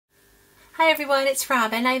Hi everyone, it's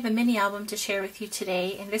Robin. I have a mini album to share with you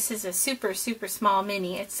today, and this is a super small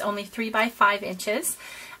mini. It's only 3 by 5 inches,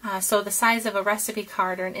 so the size of a recipe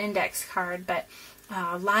card or an index card, but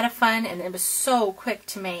a lot of fun, and it was so quick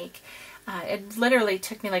to make. It literally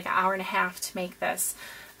took me like an hour and a half to make this.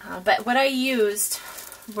 But what I used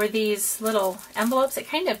were these little envelopes. It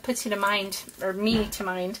kind of puts you to mind, or me to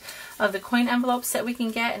mind, of the coin envelopes that we can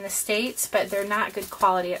get in the States, but they're not good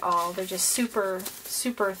quality at all. They're just super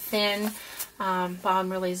thin. Well,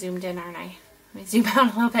 I'm really zoomed in, aren't I? Let me zoom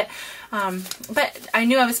out a little bit. But I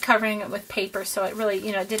knew I was covering it with paper, so it really,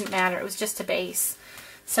 it didn't matter. It was just a base.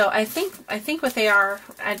 So I think what they are,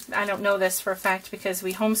 I don't know this for a fact because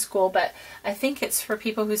we homeschool, but I think it's for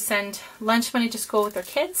people who send lunch money to school with their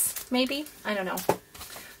kids, maybe? I don't know.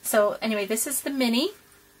 So anyway, this is the mini.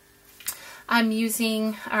 I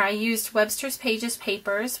used Webster's Pages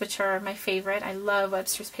papers, which are my favorite. I love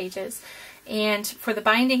Webster's Pages. And for the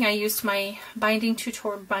binding, I used my binding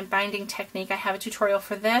technique. I have a tutorial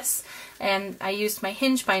for this, and I used my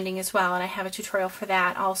hinge binding as well, and I have a tutorial for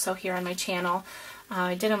that also here on my channel.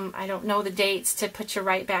 I did them, I don't know the dates to put you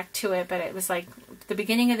right back to it, but it was like the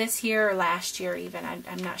beginning of this year or last year even,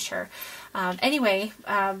 I'm not sure. Anyway,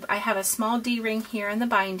 I have a small D-ring here in the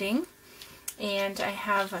binding, and I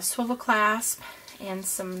have a swivel clasp and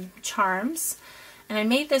some charms. And I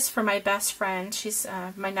made this for my best friend. She's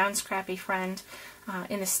my non-scrappy friend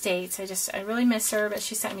in the States. I really miss her, but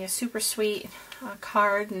she sent me a super sweet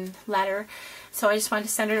card and letter. So I just wanted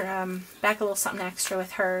to send her back a little something extra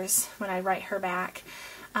with hers when I write her back.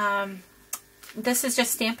 This is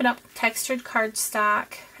just Stampin' Up! Textured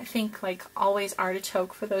cardstock. I think like always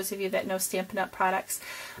artichoke for those of you that know Stampin' Up! Products.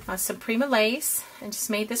 Some Prima lace, and just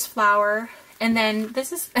made this flower. And then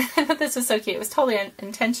this is, this was so cute. It was totally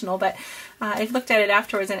unintentional, but I looked at it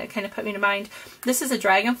afterwards and it kind of put me to mind. This is a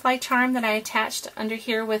dragonfly charm that I attached under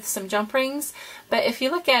here with some jump rings. But if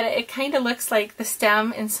you look at it, it kind of looks like the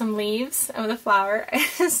stem and some leaves of the flower.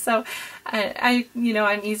 So I'm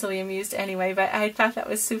easily amused anyway, but I thought that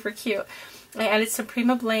was super cute. I added some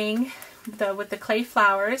Prima bling with the clay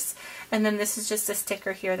flowers, and then this is just a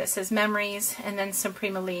sticker here that says memories, and then some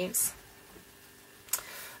Prima leaves.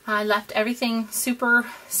 I left everything super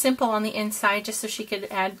simple on the inside just so she could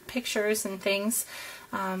add pictures and things.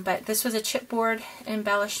 But this was a chipboard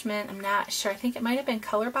embellishment. I'm not sure. I think it might have been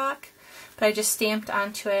Colorbach, but I just stamped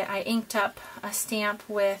onto it. I inked up a stamp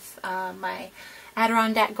with my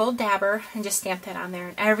Adirondack Gold Dabber and just stamped that on there.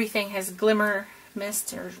 And everything has glimmer,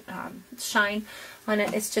 mist, or shine on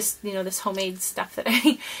it. It's just, this homemade stuff that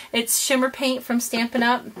it's shimmer paint from Stampin'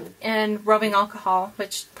 Up! And rubbing alcohol,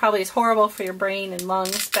 which probably is horrible for your brain and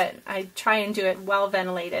lungs, but I try and do it well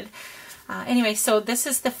ventilated. Anyway, so this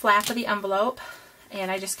is the flap of the envelope,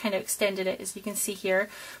 and I just kind of extended it, as you can see here,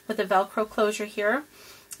 with the Velcro closure here.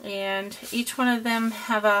 And each one of them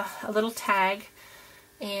have a little tag,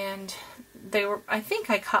 and I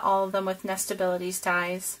think I cut all of them with Nestabilities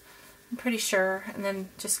dies. I'm pretty sure, and then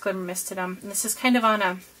just glimmer misted them. And this is kind of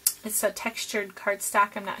on it's a textured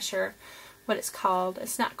cardstock. I'm not sure what it's called.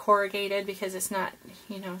 It's not corrugated because it's not,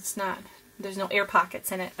 there's no air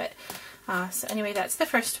pockets in it. But so anyway, that's the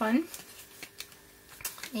first one.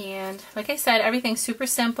 And like I said, everything's super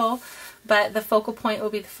simple, but the focal point will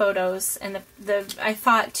be the photos. And I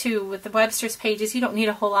thought too, with the Webster's Pages, you don't need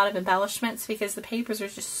a whole lot of embellishments because the papers are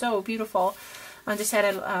just so beautiful. I just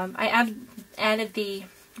added the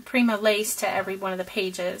Prima lace to every one of the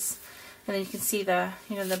pages, and then you can see the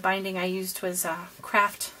the binding I used was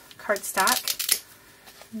craft cardstock.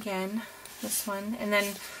 Again, this one, and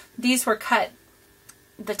then these were cut.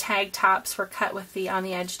 The tag tops were cut with the on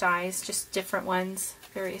the edge dies, just different ones,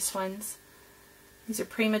 various ones. These are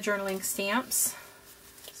Prima journaling stamps.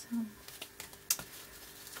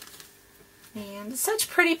 And such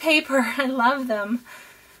pretty paper. I love them.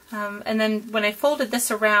 And then when I folded this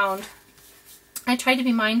around, I tried to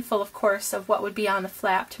be mindful, of course, of what would be on the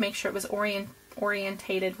flap to make sure it was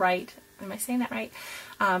orientated right. Am I saying that right?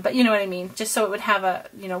 But you know what I mean. Just so it would have a,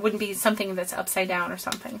 wouldn't be something that's upside down or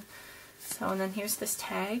something. So, and then here's this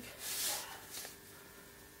tag.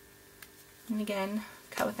 And again,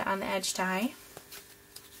 cut with the on the edge die.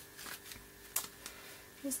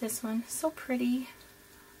 Here's this one. So pretty.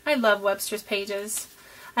 I love Webster's Pages.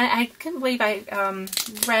 I couldn't believe I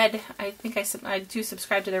read, I think I do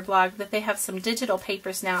subscribe to their blog, that they have some digital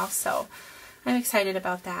papers now, so I'm excited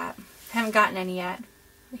about that. I haven't gotten any yet.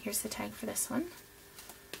 Here's the tag for this one.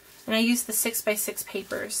 And I used the 6x6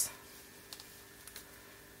 papers.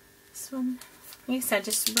 This one, like I said,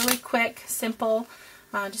 just really quick, simple.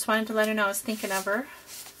 Just wanted to let her know I was thinking of her.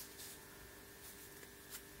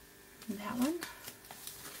 And that one.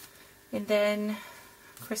 And then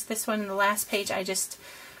Of course, this one in the last page, I just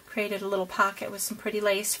created a little pocket with some pretty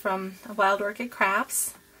lace from Wild Orchid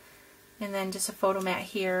Crafts. And then just a photo mat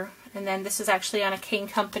here. And then this is actually on a Cane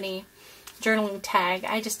Company journaling tag.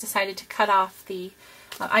 I just decided to cut off the,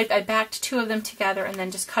 I backed two of them together and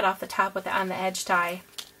then just cut off the top with the on the edge die.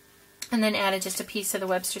 And then added just a piece of the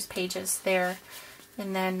Webster's pages there.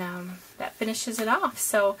 And then that finishes it off.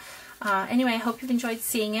 So anyway, I hope you've enjoyed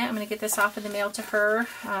seeing it. I'm going to get this off in the mail to her.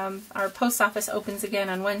 Our post office opens again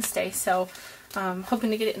on Wednesday, so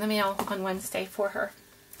hoping to get it in the mail on Wednesday for her.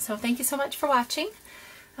 So thank you so much for watching.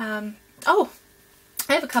 Oh,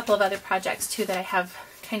 I have a couple of other projects too that I have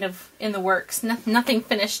kind of in the works. Nothing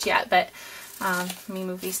finished yet, but let me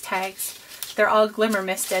move these tags. They're all glimmer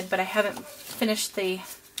misted, but I haven't finished the...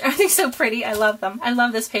 Aren't they so pretty? I love them. I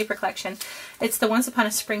love this paper collection. It's the Once Upon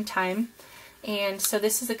a Springtime. And so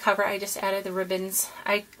this is the cover. I just added the ribbons.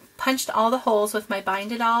 I punched all the holes with my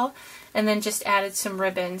Bind It All and then just added some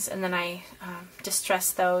ribbons, and then I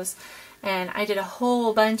distressed those. And I did a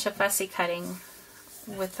whole bunch of fussy cutting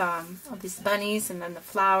with all these bunnies and then the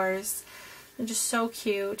flowers. They're just so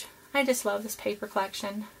cute. I just love this paper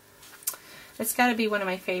collection. It's got to be one of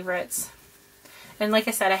my favorites. And like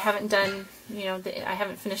I said, I haven't done, you know, I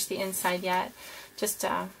haven't finished the inside yet. Just,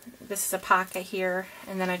 this is a pocket here,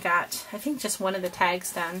 and then I got, I think, just one of the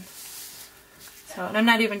tags done. So, and I'm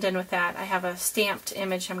not even done with that. I have a stamped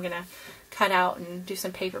image I'm going to cut out and do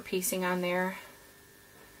some paper piecing on there.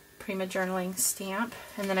 Prima Journaling stamp.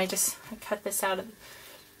 And then I cut this out of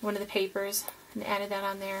one of the papers and added that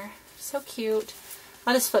on there. So cute.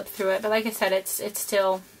 I'll just flip through it, but like I said, it's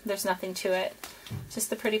still, there's nothing to it.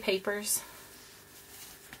 Just the pretty papers.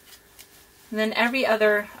 And then every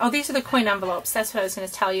other, oh, these are the coin envelopes. That's what I was going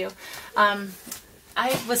to tell you.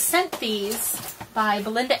 I was sent these by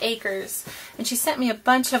Belinda Akers, and she sent me a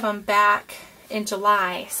bunch of them back in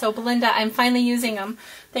July. So Belinda, I'm finally using them.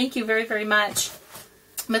 Thank you very, very much.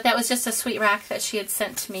 But that was just a sweet rack that she had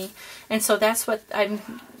sent to me. And so that's what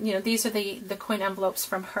you know, these are the coin envelopes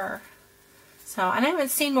from her. So, and I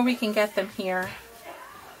haven't seen where we can get them here.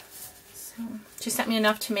 So she sent me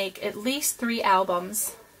enough to make at least 3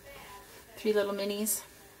 albums. 3 little minis.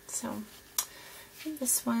 So, and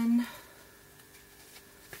this one.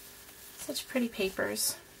 Such pretty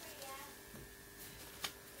papers.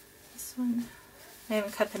 This one. I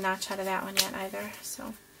haven't cut the notch out of that one yet either.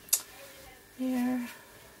 So, there.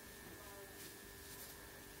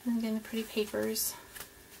 And again, the pretty papers.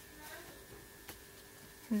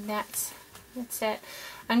 And that's it.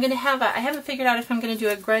 I'm going to have I haven't figured out if I'm going to do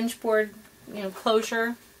a grunge board, you know,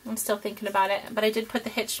 closure. I'm still thinking about it, but I did put the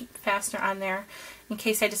hitch fastener on there in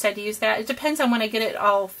case I decide to use that. It depends on when I get it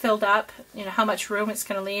all filled up, you know, how much room it's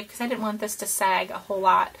going to leave, because I didn't want this to sag a whole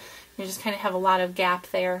lot. You just kind of have a lot of gap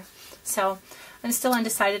there. So I'm still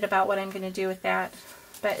undecided about what I'm going to do with that.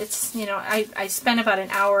 But it's, you know, I spent about an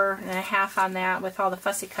hour and a half on that with all the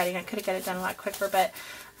fussy cutting. I could have got it done a lot quicker, but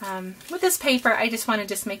with this paper, I just want to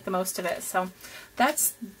just make the most of it. So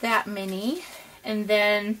that's that mini. And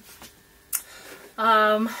then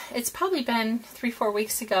it's probably been 3-4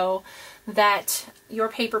 weeks ago that Your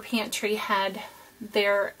Paper Pantry had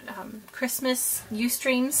their Christmas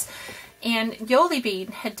Ustreams, and Yoli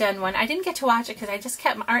Bead had done one. I didn't get to watch it because I just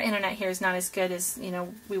kept, our internet here is not as good as, you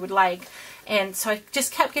know, we would like, and so I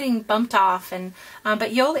just kept getting bumped off. And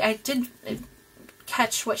but Yoli, I did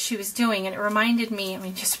catch what she was doing, and it reminded me, I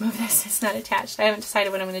mean, just move this, it's not attached, I haven't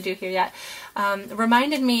decided what I'm going to do here yet. It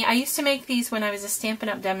reminded me, I used to make these when I was a Stampin'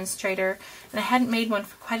 Up! Demonstrator, and I hadn't made one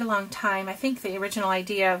for quite a long time. I think the original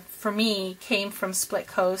idea for me came from Split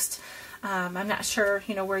Coast. I'm not sure,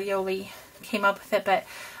 you know, where Yoli came up with it, but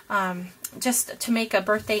just to make a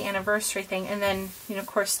birthday anniversary thing. And then, you know, of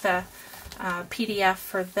course, the PDF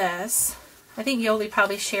for this. I think Yoli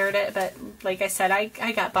probably shared it, but like I said,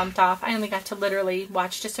 I got bumped off. I only got to literally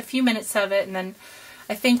watch just a few minutes of it, and then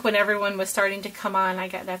I think when everyone was starting to come on,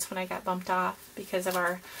 that's when I got bumped off because of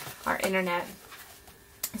our internet.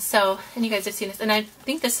 So, and you guys have seen this, and I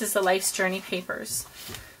think this is the Life's Journey papers.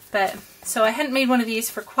 But, so I hadn't made one of these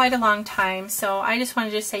for quite a long time, so I just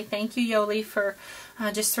wanted to say thank you, Yoli, for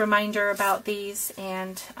just a reminder about these,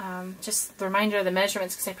 and just the reminder of the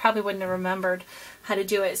measurements, because I probably wouldn't have remembered how to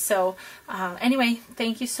do it. So anyway,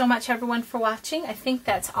 thank you so much, everyone, for watching. I think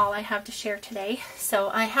that's all I have to share today. So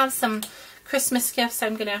I have some Christmas gifts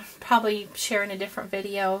I'm going to probably share in a different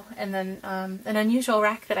video, and then an unusual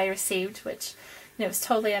rack that I received, which, you know, was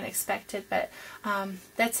totally unexpected. But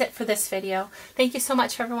that's it for this video. Thank you so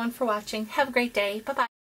much, everyone, for watching. Have a great day. Bye-bye.